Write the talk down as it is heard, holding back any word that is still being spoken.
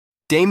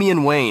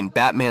Damian Wayne,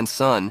 Batman's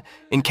son,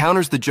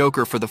 encounters the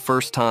Joker for the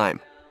first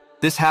time.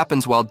 This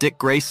happens while Dick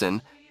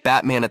Grayson,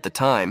 Batman at the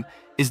time,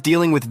 is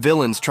dealing with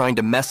villains trying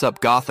to mess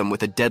up Gotham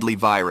with a deadly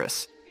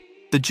virus.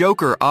 The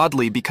Joker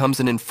oddly becomes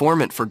an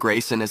informant for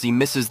Grayson as he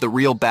misses the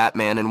real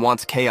Batman and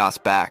wants chaos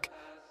back.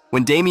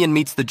 When Damian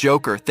meets the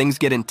Joker, things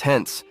get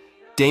intense.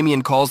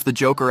 Damian calls the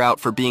Joker out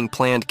for being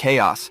planned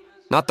chaos,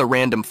 not the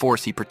random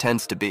force he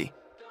pretends to be.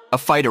 A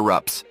fight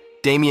erupts,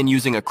 Damian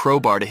using a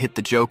crowbar to hit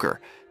the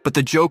Joker, but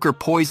the Joker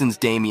poisons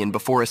Damian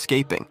before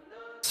escaping.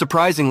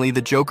 Surprisingly,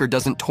 the Joker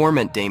doesn't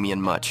torment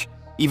Damian much,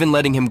 even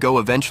letting him go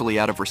eventually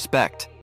out of respect.